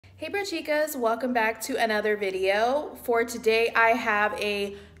Hey BROCHIKAS, welcome back to another video. For today, I have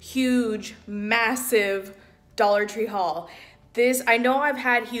a huge, massive Dollar Tree haul. I know I've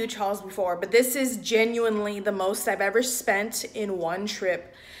had huge hauls before, but this is genuinely the most I've ever spent in one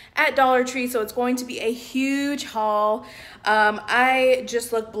trip at Dollar Tree, so it's going to be a huge haul. I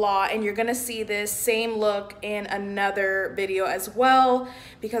just look blah, and you're gonna see this same look in another video as well,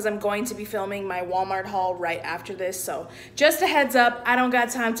 because I'm going to be filming my Walmart haul right after this. So just a heads up, I don't got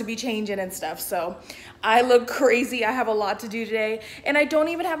time to be changing and stuff, so I look crazy. I have a lot to do today, and I don't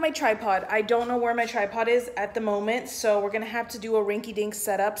even have my tripod. I don't know where my tripod is at the moment, so we're gonna have to do a rinky-dink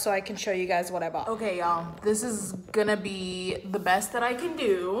setup so I can show you guys what I bought. Okay, y'all, this is gonna be the best that I can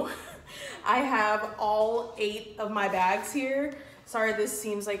do. I have all 8 of my bags here. Sorry, this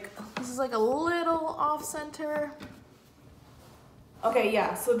is like a little off center. Okay,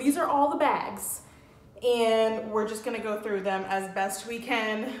 yeah, so these are all the bags, and we're just gonna go through them as best we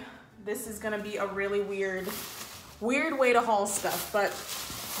can. This is gonna be a really weird way to haul stuff, but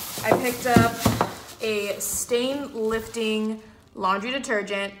I picked up a stain lifting laundry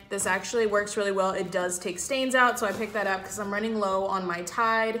detergent. This actually works really well. It does take stains out, so I picked that up because I'm running low on my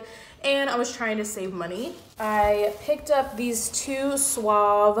Tide and I was trying to save money. I picked up these 2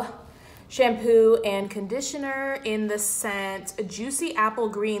 Suave shampoo and conditioner in the scent Juicy Apple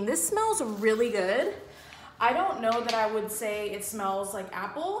Green. This smells really good. I don't know that I would say it smells like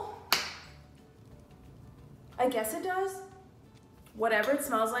apple. I guess it does. Whatever it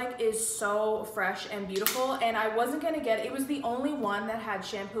smells like is so fresh and beautiful, and I wasn't gonna get it. It was the only one that had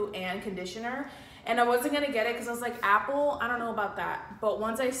shampoo and conditioner, and I wasn't gonna get it because I was like, apple, I don't know about that. But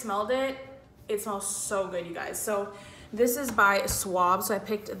once I smelled it, it smells so good, you guys. So this is by Suave, so I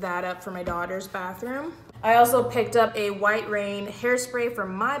picked that up for my daughter's bathroom. I also picked up a White Rain hairspray for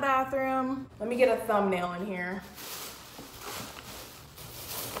my bathroom. Let me get a thumbnail in here.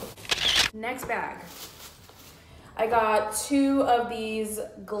 Next bag. I got 2 of these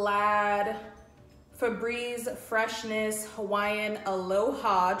Glad Febreze Freshness Hawaiian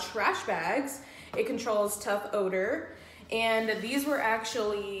Aloha trash bags. It controls tough odor, and these were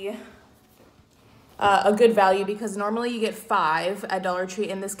actually a good value because normally you get 5 at Dollar Tree,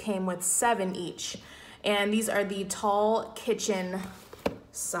 and this came with 7 each. And these are the tall kitchen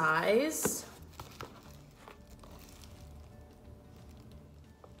size.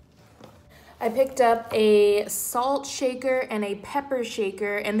 I picked up a salt shaker and a pepper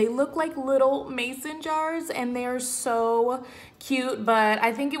shaker, and they look like little mason jars, and they're so cute. But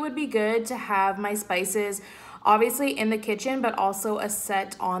I think it would be good to have my spices obviously in the kitchen, but also a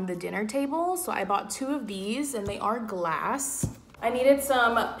set on the dinner table. So I bought 2 of these, and they are glass. I needed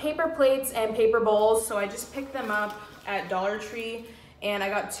some paper plates and paper bowls, so I just picked them up at Dollar Tree, and I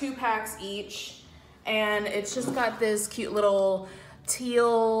got 2 packs each, and it's just got this cute little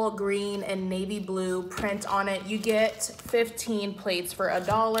teal, green, and navy blue print on it. You get 15 plates for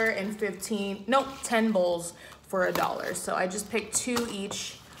 $1 and 10 bowls for $1. So I just picked 2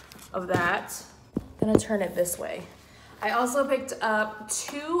 each of that. I'm gonna turn it this way. I also picked up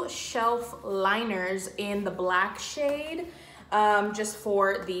 2 shelf liners in the black shade, just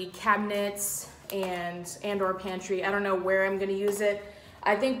for the cabinets and or pantry. I don't know where I'm gonna use it.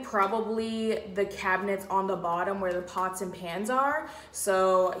 I think probably the cabinets on the bottom where the pots and pans are.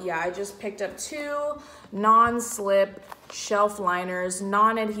 So yeah, I just picked up 2 non-slip shelf liners,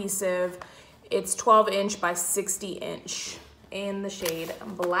 non-adhesive. It's 12-inch by 60-inch in the shade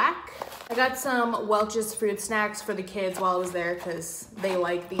black. I got some Welch's fruit snacks for the kids while I was there because they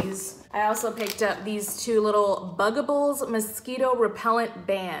like these. I also picked up these 2 little Buggables mosquito repellent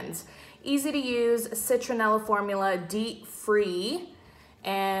bands. Easy to use, citronella formula, DEET free.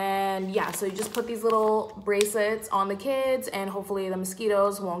 And yeah, so you just put these little bracelets on the kids, and hopefully the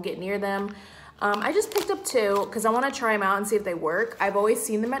mosquitoes won't get near them. I just picked up 2 because I want to try them out and see if they work. I've always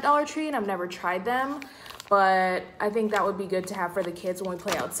seen them at Dollar Tree and I've never tried them, but I think that would be good to have for the kids when we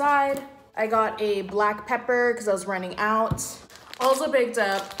play outside. I got a black pepper because I was running out. Also picked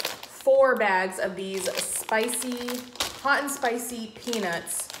up 4 bags of these hot and spicy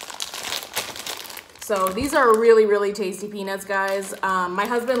peanuts. So these are really, really tasty peanuts, guys. My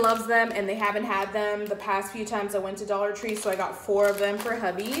husband loves them, and they haven't had them the past few times I went to Dollar Tree, so I got 4 of them for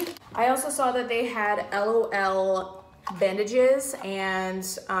hubby. I also saw that they had LOL bandages, and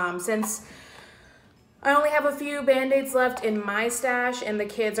since I only have a few Band-Aids left in my stash, and the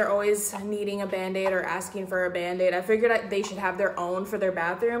kids are always needing a Band-Aid or asking for a Band-Aid, I figured they should have their own for their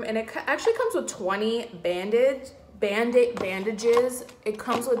bathroom, and it actually comes with 20 bandages. It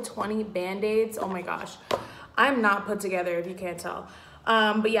comes with 20 Band-Aids. Oh my gosh, I'm not put together if you can't tell.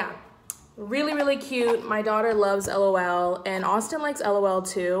 But yeah, Really, really cute. My daughter loves LOL and Austin likes LOL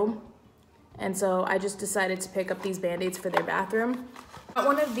too. And so I just decided to pick up these Band-Aids for their bathroom. Got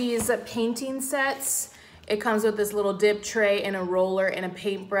one of these painting sets. It comes with this little dip tray and a roller and a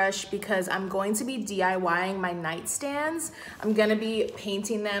paintbrush because I'm going to be DIYing my nightstands. I'm gonna be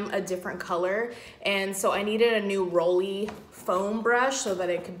painting them a different color. And so I needed a new rolly foam brush so that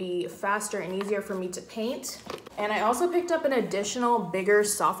it could be faster and easier for me to paint. And I also picked up an additional bigger,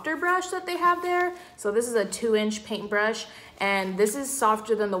 softer brush that they have there. So this is a 2-inch paintbrush, and this is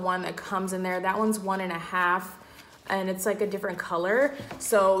softer than the one that comes in there. That one's 1.5, and it's like a different color.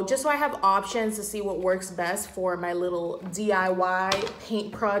 So just so I have options to see what works best for my little DIY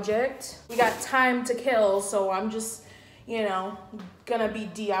paint project. We got time to kill, so I'm just, you know, gonna be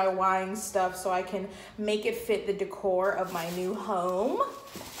DIYing stuff so I can make it fit the decor of my new home.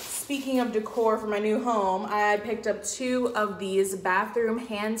 Speaking of decor for my new home, I picked up 2 of these bathroom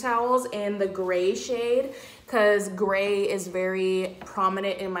hand towels in the gray shade because gray is very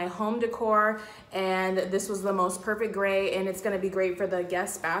prominent in my home decor, and this was the most perfect gray, and it's gonna be great for the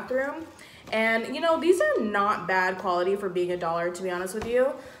guest bathroom. And you know, these are not bad quality for being $1, to be honest with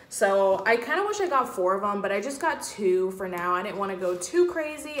you. So I kind of wish I got 4 of them, but I just got 2 for now. I didn't want to go too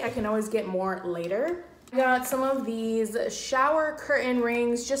crazy. I can always get more later. I got some of these shower curtain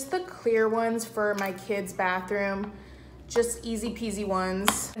rings, just the clear ones for my kids' bathroom. Just easy peasy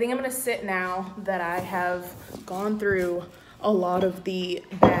ones. I think I'm gonna sit now that I have gone through a lot of the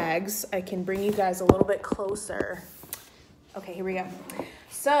bags. I can bring you guys a little bit closer. Okay, here we go.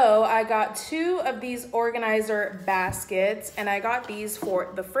 So I got 2 of these organizer baskets, and I got these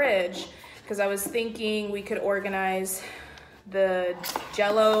for the fridge because I was thinking we could organize the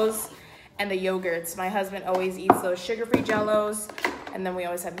Jellos and the yogurts. My husband always eats those sugar-free Jellos, and then we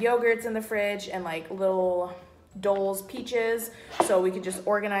always have yogurts in the fridge and like little Dole's peaches, so we could just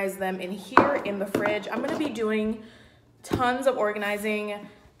organize them in here in the fridge. I'm gonna be doing tons of organizing,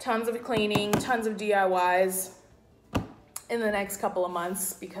 tons of cleaning, tons of DIYs in the next couple of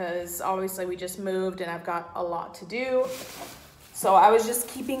months because obviously we just moved and I've got a lot to do. So I was just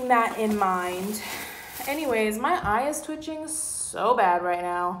keeping that in mind. Anyways, my eye is twitching so bad right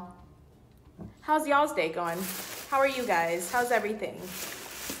now. How's y'all's day going? How are you guys? How's everything?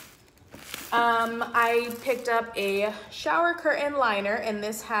 I picked up a shower curtain liner, and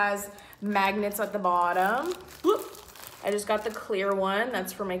this has magnets at the bottom. Whoop. I just got the clear one.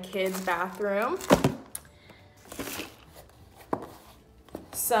 That's for my kids' bathroom.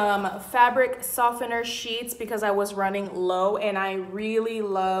 Some fabric softener sheets because I was running low, and I really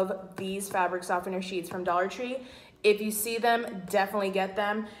love these fabric softener sheets from Dollar Tree. If you see them, definitely get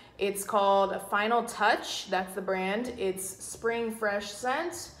them. It's called Final Touch. That's the brand. It's spring fresh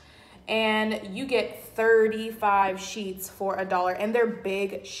scent. And you get 35 sheets for $1, and they're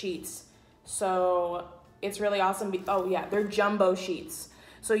big sheets. So it's really awesome. Oh yeah, they're jumbo sheets.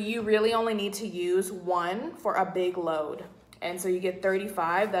 So you really only need to use 1 for a big load. And so you get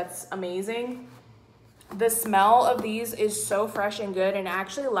 35, that's amazing. The smell of these is so fresh and good, and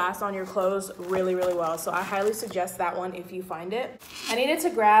actually lasts on your clothes really, really well. So I highly suggest that one if you find it. I needed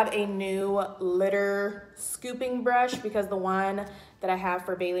to grab a new litter scooping brush because the one that I have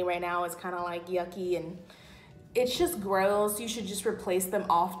for Bailey right now is kind of like yucky and it's just gross. You should just replace them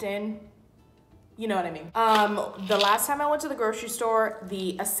often. You know what I mean. The last time I went to the grocery store,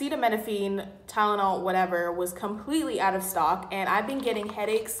 the acetaminophen, Tylenol, whatever, was completely out of stock, and I've been getting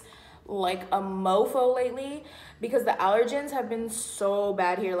headaches like a mofo lately because the allergens have been so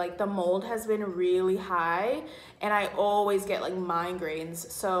bad here. Like the mold has been really high, and I always get like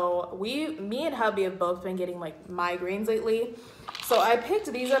migraines. So me and hubby have both been getting like migraines lately. So I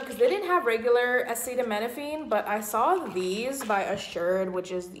picked these up because they didn't have regular acetaminophen, but I saw these by Assured,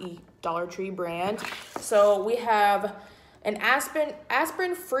 which is the Dollar Tree brand. So we have an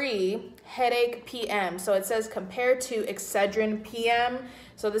aspirin-free headache PM. So it says compared to Excedrin PM.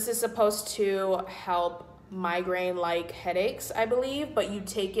 So this is supposed to help migraine-like headaches, I believe, but you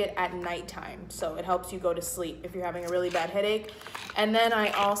take it at nighttime. So it helps you go to sleep if you're having a really bad headache. And then I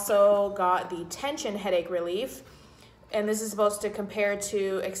also got the tension headache relief. And this is supposed to compare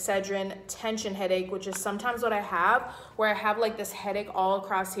to Excedrin tension headache, which is sometimes what I have, where I have like this headache all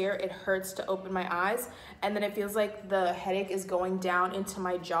across here. It hurts to open my eyes. And then it feels like the headache is going down into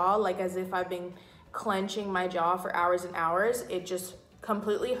my jaw, like as if I've been clenching my jaw for hours and hours. It just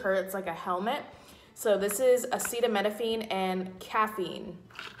completely hurts like a helmet. So this is acetaminophen and caffeine.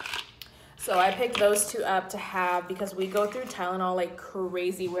 So I picked those two up to have because we go through Tylenol like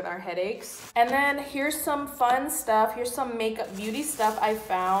crazy with our headaches. And then here's some fun stuff. Here's some makeup beauty stuff I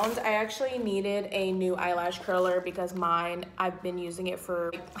found. I actually needed a new eyelash curler because mine, I've been using it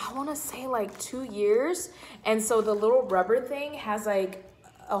for, I want to say like 2 years. And so the little rubber thing has like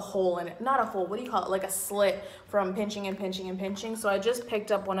a hole in it. Not a hole, what do you call it? Like a slit from pinching and pinching and pinching. So I just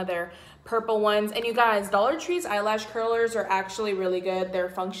picked up one of their purple ones. And you guys, Dollar Tree's eyelash curlers are actually really good. They're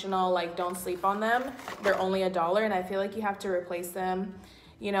functional, like don't sleep on them. They're only $1 and I feel like you have to replace them,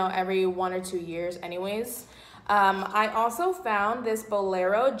 you know, every 1 or 2 years anyways. I also found this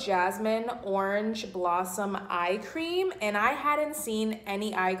Bolero Jasmine Orange Blossom Eye Cream, and I hadn't seen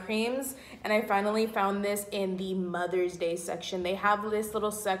any eye creams, and I finally found this in the Mother's Day section. They have this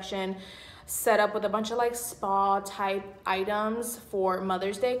little section set up with a bunch of like spa type items for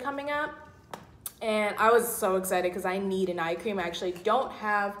Mother's Day coming up, and I was so excited because I need an eye cream. I actually don't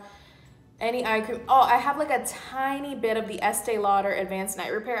have any eye cream. Oh, I have like a tiny bit of the Estee Lauder Advanced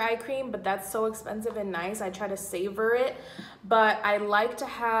Night Repair eye cream, but that's so expensive and nice. I try to savor it, but I like to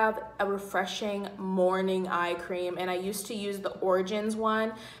have a refreshing morning eye cream, and I used to use the Origins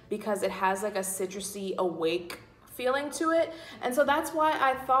one because it has like a citrusy awake feeling to it, and so that's why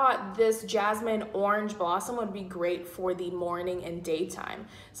I thought this Jasmine Orange Blossom would be great for the morning and daytime.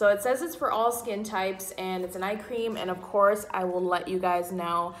 So it says it's for all skin types, and it's an eye cream, and of course I will let you guys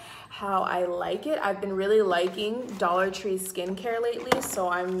know how I like it. I've been really liking Dollar Tree skincare lately, so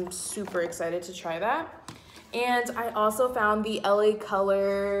I'm super excited to try that. And I also found the LA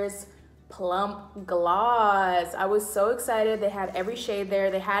Colors Plump Gloss. I was so excited. They had every shade there.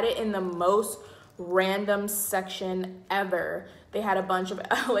 They had it in the most random section ever. They had a bunch of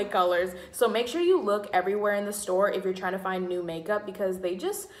LA Colors. So make sure you look everywhere in the store if you're trying to find new makeup, because they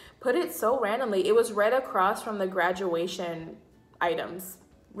just put it so randomly. It was right across from the graduation items.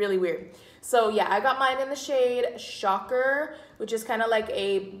 Really weird. So yeah, I got mine in the shade Shocker, which is kind of like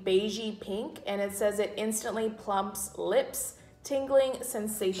a beigey pink, and it says it instantly plumps lips, tingling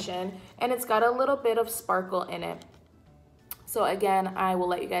sensation, and it's got a little bit of sparkle in it. So again, I will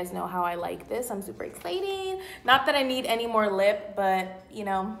let you guys know how I like this. I'm super excited. Not that I need any more lip, but you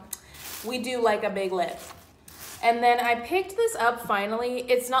know, we do like a big lip. And then I picked this up finally.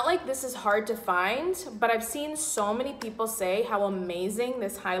 It's not like this is hard to find, but I've seen so many people say how amazing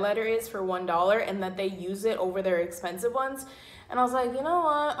this highlighter is for $1 and that they use it over their expensive ones. And I was like, you know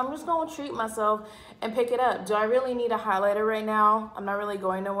what? I'm just gonna treat myself and pick it up. Do I really need a highlighter right now? I'm not really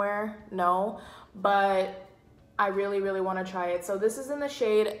going nowhere, no, but I really, really wanna try it. So this is in the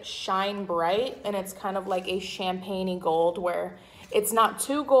shade Shine Bright, and it's kind of like a champagne-y gold where it's not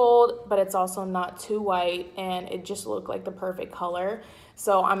too gold, but it's also not too white, and it just looked like the perfect color.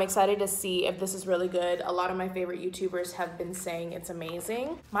 So I'm excited to see if this is really good. A lot of my favorite YouTubers have been saying it's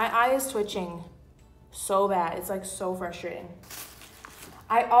amazing. My eye is twitching so bad. It's like so frustrating.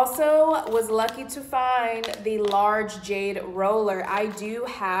 I also was lucky to find the large jade roller. I do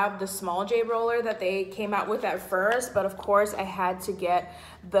have the small jade roller that they came out with at first, but of course I had to get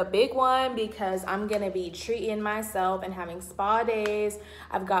the big one because I'm gonna be treating myself and having spa days.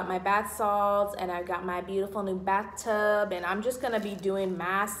 I've got my bath salts and I've got my beautiful new bathtub, and I'm just gonna be doing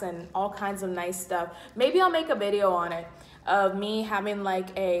masks and all kinds of nice stuff. Maybe I'll make a video on it of me having like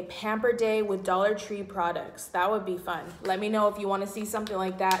a pamper day with Dollar Tree products. That would be fun. Let me know if you want to see something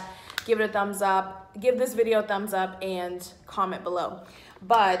like that. Give it a thumbs up, give this video a thumbs up, and comment below.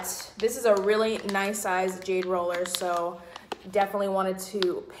 But this is a really nice size jade roller, so definitely wanted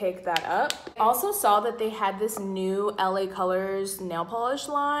to pick that up. I also saw that they had this new LA Colors nail polish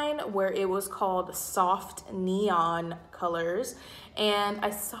line where it was called Soft Neon Colors, and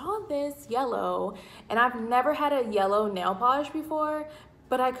I saw this yellow, and I've never had a yellow nail polish before,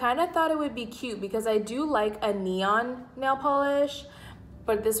 but I kind of thought it would be cute because I do like a neon nail polish,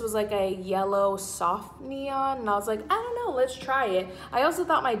 but this was like a yellow soft neon, and I was like, I don't know, let's try it. I also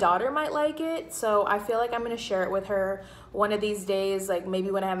thought my daughter might like it, so I feel like I'm gonna share it with her one of these days. Like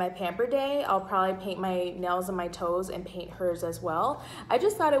maybe when I have my pamper day, I'll probably paint my nails and my toes and paint hers as well. I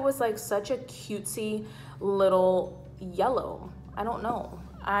just thought it was like such a cutesy little yellow. I don't know,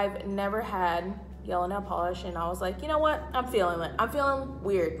 I've never had yellow nail polish, and I was like, you know what, I'm feeling it. I'm feeling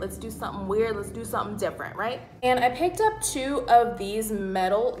weird. Let's do something weird. Let's do something different, right? And I picked up 2 of these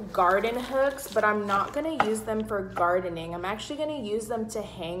metal garden hooks, but I'm not gonna use them for gardening. I'm actually gonna use them to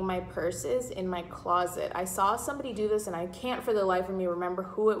hang my purses in my closet. I saw somebody do this and I can't for the life of me remember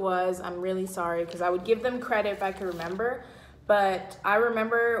who it was. I'm really sorry, because I would give them credit if I could remember, but I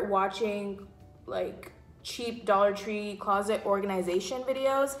remember watching like cheap Dollar Tree closet organization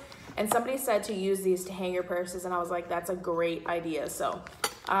videos, and somebody said to use these to hang your purses, and I was like, that's a great idea. So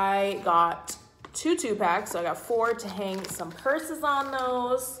I got 2-packs, so I got 4 to hang some purses on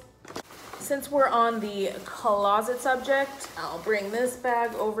those. Since we're on the closet subject, I'll bring this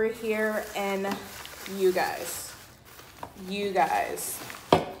bag over here, and you guys,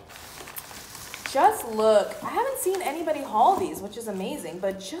 just look. I haven't seen anybody haul these, which is amazing,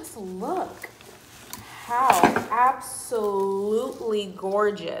 but just look how absolutely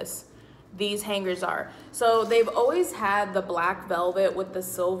gorgeous these hangers are. So they've always had the black velvet with the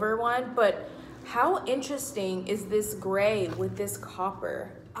silver one, but how interesting is this gray with this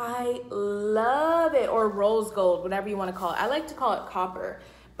copper? I love it, or rose gold, whatever you want to call it. I like to call it copper,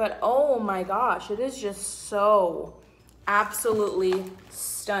 but oh my gosh, it is just so absolutely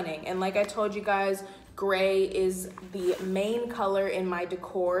stunning. And like I told you guys, gray is the main color in my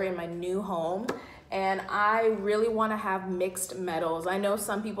decor in my new home. And I really want to have mixed metals. I know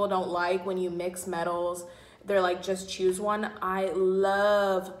some people don't like when you mix metals. They're like, just choose one. I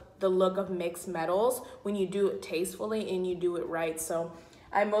love the look of mixed metals when you do it tastefully and you do it right. So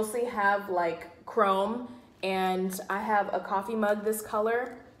I mostly have like chrome, and I have a coffee mug this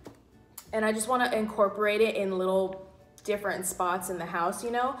color, and I just want to incorporate it in little different spots in the house,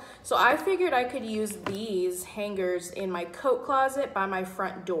 you know? So I figured I could use these hangers in my coat closet by my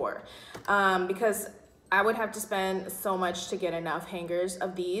front door, because I would have to spend so much to get enough hangers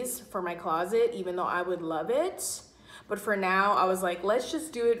of these for my closet, even though I would love it. But for now, I was like, let's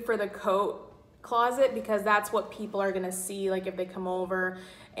just do it for the coat closet, because that's what people are gonna see, like if they come over,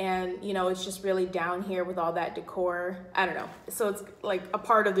 and you know, it's just really down here with all that decor. I don't know, so it's like a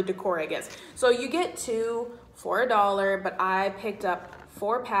part of the decor, I guess. So you get 2 for $1, but I picked up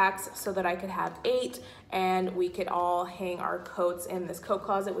 4 packs so that I could have 8, and we could all hang our coats in this coat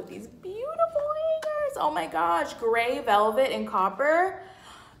closet with these beautiful hangers. Oh my gosh, gray velvet and copper.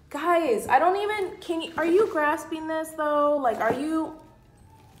 Guys, I don't even, are you grasping this though? Like, are you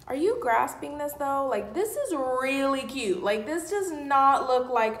grasping this though? Like, this is really cute. Like, this does not look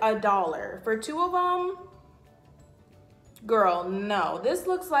like $1 for 2 of them. Girl, no, this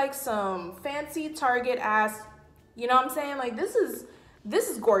looks like some fancy Target ass, you know what I'm saying? Like, this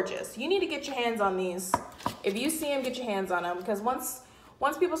is gorgeous. You need to get your hands on these. If you see them, get your hands on them, because once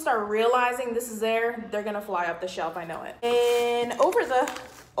people start realizing this is there, they're gonna fly off the shelf, I know it. And over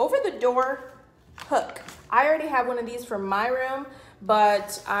the door hook, I already have one of these for my room,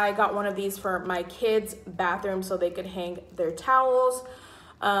 but I got one of these for my kids' bathroom so they could hang their towels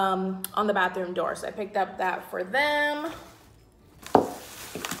on the bathroom door. So I picked up that for them.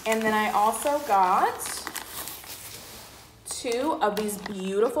 And then I also got 2 of these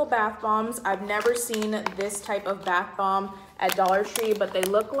beautiful bath bombs. I've never seen this type of bath bomb at Dollar Tree, but they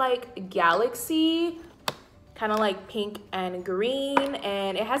look like Galaxy, kind of like pink and green,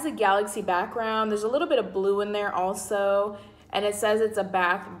 and it has a Galaxy background. There's a little bit of blue in there also, and it says it's a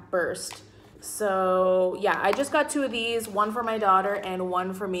bath burst. So yeah, I just got 2 of these, one for my daughter and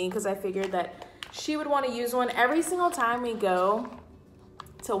one for me, because I figured that she would want to use one. Every single time we go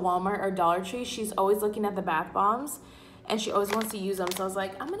to Walmart or Dollar Tree, she's always looking at the bath bombs, and she always wants to use them. So I was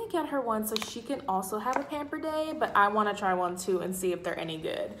like, I'm gonna get her one so she can also have a pamper day, but I want to try one too and see if they're any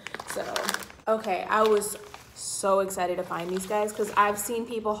good. So okay, I was so excited to find these guys, because I've seen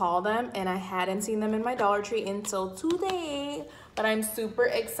people haul them and I hadn't seen them in my Dollar Tree until today, but I'm super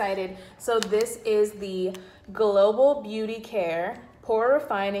excited. So this is the Global Beauty Care Pore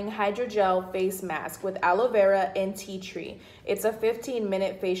Refining Hydrogel Face Mask with aloe vera and tea tree. It's a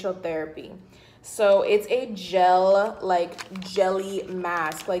 15-minute facial therapy. So it's a gel, like jelly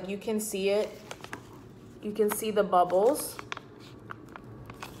mask. Like, you can see it. You can see the bubbles.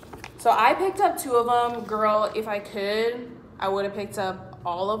 So I picked up 2 of them. Girl, if I could, I would have picked up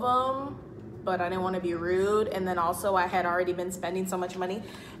all of them, but I didn't want to be rude. And then also I had already been spending so much money,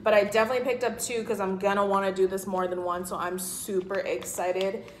 but I definitely picked up 2 because I'm gonna want to do this more than once. So I'm super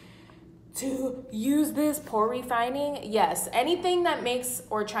excited to use this pore refining. Yes, anything that makes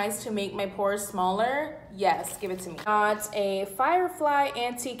or tries to make my pores smaller, yes, give it to me. Got a Firefly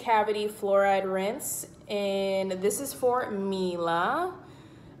anti-cavity fluoride rinse, and this is for Mila.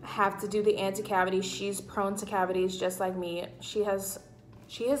 I have to do the anti-cavity. She's prone to cavities just like me. She has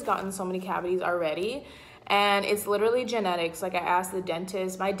gotten so many cavities already, and it's literally genetics. Like, I asked the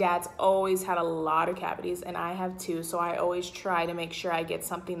dentist, my dad's always had a lot of cavities and I have too, so I always try to make sure I get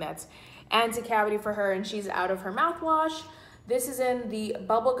something that's anti-cavity for her, and she's out of her mouthwash. This is in the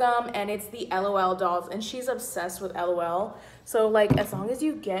bubble gum, and it's the LOL dolls, and she's obsessed with LOL. So like, as long as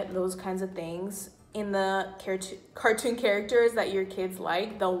you get those kinds of things in the cartoon characters that your kids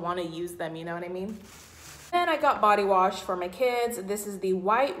like, they'll want to use them, you know what I mean? And I got body wash for my kids. This is the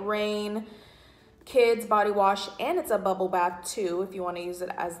White Rain kids body wash, and it's a bubble bath too if you want to use it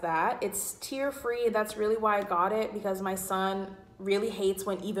as that. It's tear free. That's really why I got it, because my son really hates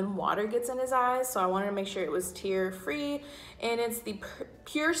when even water gets in his eyes, so I wanted to make sure it was tear free. And it's the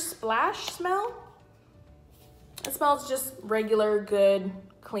Pure Splash smell. It smells just regular, good,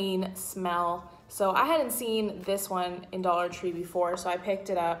 clean smell. So I hadn't seen this one in Dollar Tree before, so I picked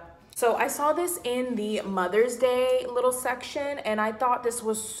it up. So I saw this in the Mother's Day little section, and I thought this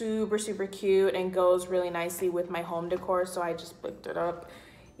was super, super cute and goes really nicely with my home decor, so I just picked it up.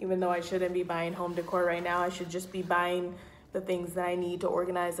 Even though I shouldn't be buying home decor right now, I should just be buying the things that I need to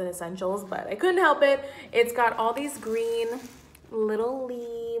organize and essentials, but I couldn't help it. It's got all these green little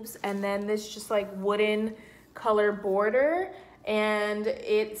leaves, and then this just like wooden color border, and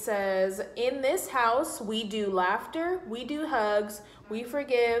it says, "In this house, we do laughter, we do hugs, we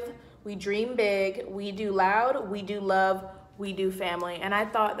forgive, we dream big, we do loud, we do love, we do family." And I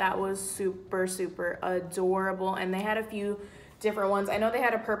thought that was super, super adorable. And they had a few different ones. I know they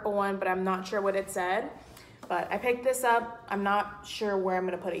had a purple one, but I'm not sure what it said. But I picked this up. I'm not sure where I'm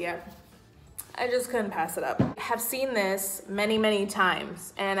gonna put it yet. I just couldn't pass it up. I have seen this many, many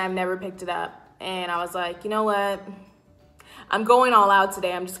times, and I've never picked it up. And I was like, you know what? I'm going all out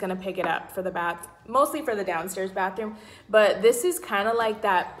today. I'm just gonna pick it up for the bath, mostly for the downstairs bathroom. But this is kind of like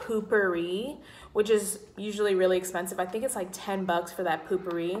that poopery, which is usually really expensive. I think it's like 10 bucks for that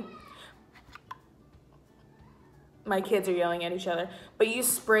poopery. My kids are yelling at each other. But you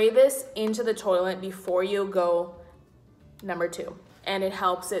spray this into the toilet before you go number 2, and it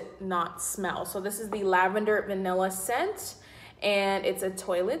helps it not smell. So this is the lavender vanilla scent, and it's a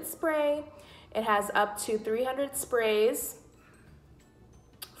toilet spray. It has up to 300 sprays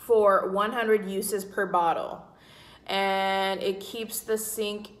for 100 uses per bottle, and it keeps the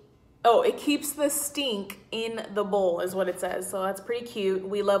stink in the bowl is what it says. So that's pretty cute.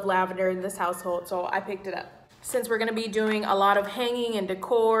 We love lavender in this household, so I picked it up. Since we're gonna be doing a lot of hanging and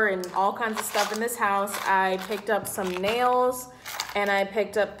decor and all kinds of stuff in this house, I picked up some nails, and I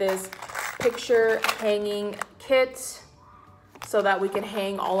picked up this picture hanging kit so that we can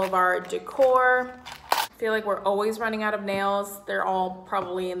hang all of our decor. I feel like we're always running out of nails. They're all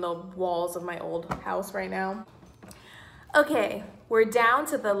probably in the walls of my old house right now. Okay, we're down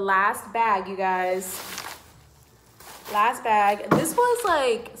to the last bag, you guys. Last bag. This was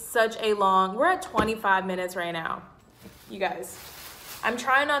like such a long, we're at 25 minutes right now, you guys. I'm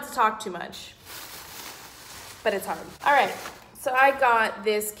trying not to talk too much, but it's hard. All right, so I got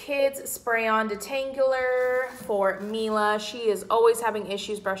this kids spray-on detangler for Mila. She is always having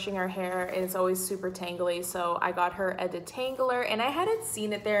issues brushing her hair, and it's always super tangly, so I got her a detangler, and I hadn't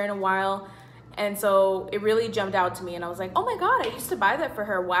seen it there in a while, and so it really jumped out to me, and I was like, oh my God, I used to buy that for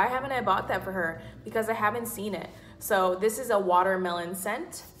her. Why haven't I bought that for her? Because I haven't seen it. So this is a watermelon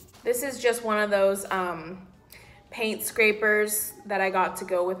scent. This is just one of those paint scrapers that I got to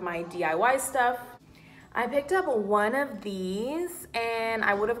go with my DIY stuff. I picked up one of these, and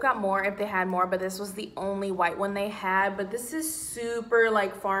I would have got more if they had more, but this was the only white one they had. But this is super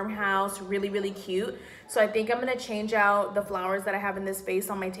like farmhouse, really, really cute. So I think I'm gonna change out the flowers that I have in this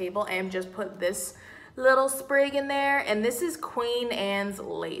vase on my table and just put this little sprig in there. And this is Queen Anne's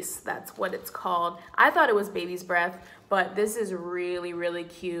lace. That's what it's called. I thought it was baby's breath, but this is really, really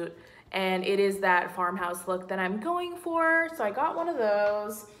cute. And it is that farmhouse look that I'm going for. So I got one of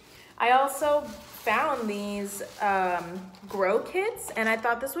those. I also found these grow kits, and I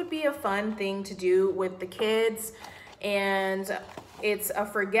thought this would be a fun thing to do with the kids. And it's a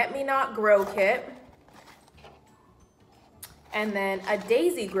forget-me-not grow kit, and then a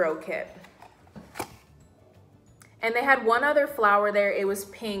daisy grow kit. And they had one other flower there. It was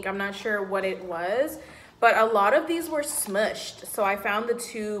pink. I'm not sure what it was, but a lot of these were smushed. So I found the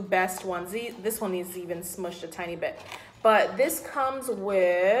two best ones. This one is even smushed a tiny bit. But this comes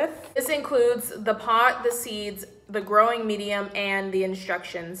with, this includes the pot, the seeds, the growing medium, and the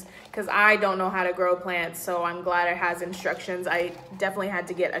instructions, because I don't know how to grow plants, so I'm glad it has instructions. I definitely had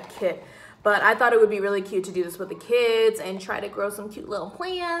to get a kit. But I thought it would be really cute to do this with the kids and try to grow some cute little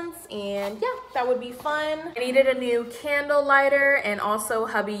plants. And yeah, that would be fun. I needed a new candle lighter, and also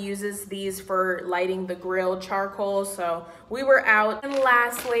hubby uses these for lighting the grill charcoal. So we were out. And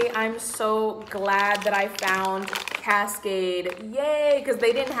lastly, I'm so glad that I found Cascade. Yay, because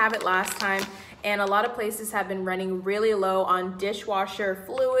they didn't have it last time. And a lot of places have been running really low on dishwasher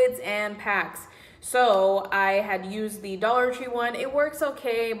fluids and packs. So I had used the Dollar Tree one. It works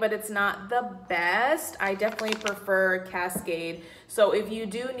okay, but it's not the best. I definitely prefer Cascade. So if you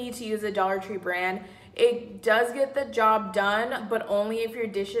do need to use a Dollar Tree brand, it does get the job done, but only if your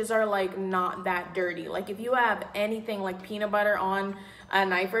dishes are like not that dirty. Like if you have anything like peanut butter on a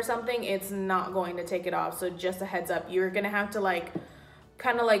knife or something, it's not going to take it off. So just a heads up, you're gonna have to like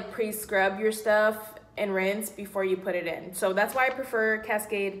kind of like pre-scrub your stuff and rinse before you put it in. So that's why I prefer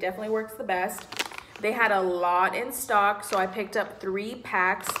Cascade. Definitely works the best. They had a lot in stock, so I picked up 3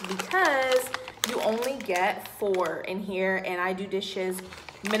 packs because you only get 4 in here, and I do dishes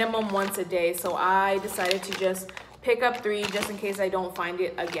minimum once a day. So I decided to just pick up 3 just in case I don't find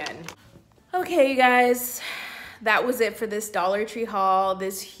it again. Okay, you guys, that was it for this Dollar Tree haul,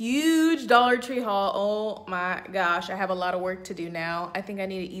 this huge Dollar Tree haul. Oh my gosh, I have a lot of work to do now. I think I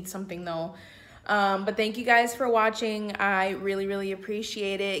need to eat something though. But thank you guys for watching. I really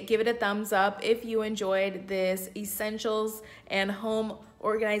appreciate it. Give it a thumbs up if you enjoyed this essentials and home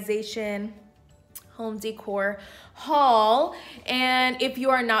organization, home decor haul. And if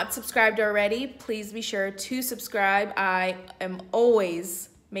you are not subscribed already, please be sure to subscribe. I am always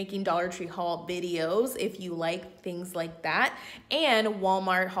making Dollar Tree haul videos if you like things like that, and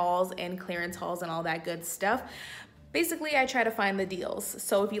Walmart hauls and clearance hauls and all that good stuff. Basically, I try to find the deals.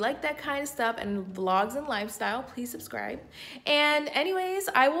 So if you like that kind of stuff and vlogs and lifestyle, please subscribe. And anyways,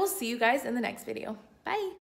 I will see you guys in the next video. Bye.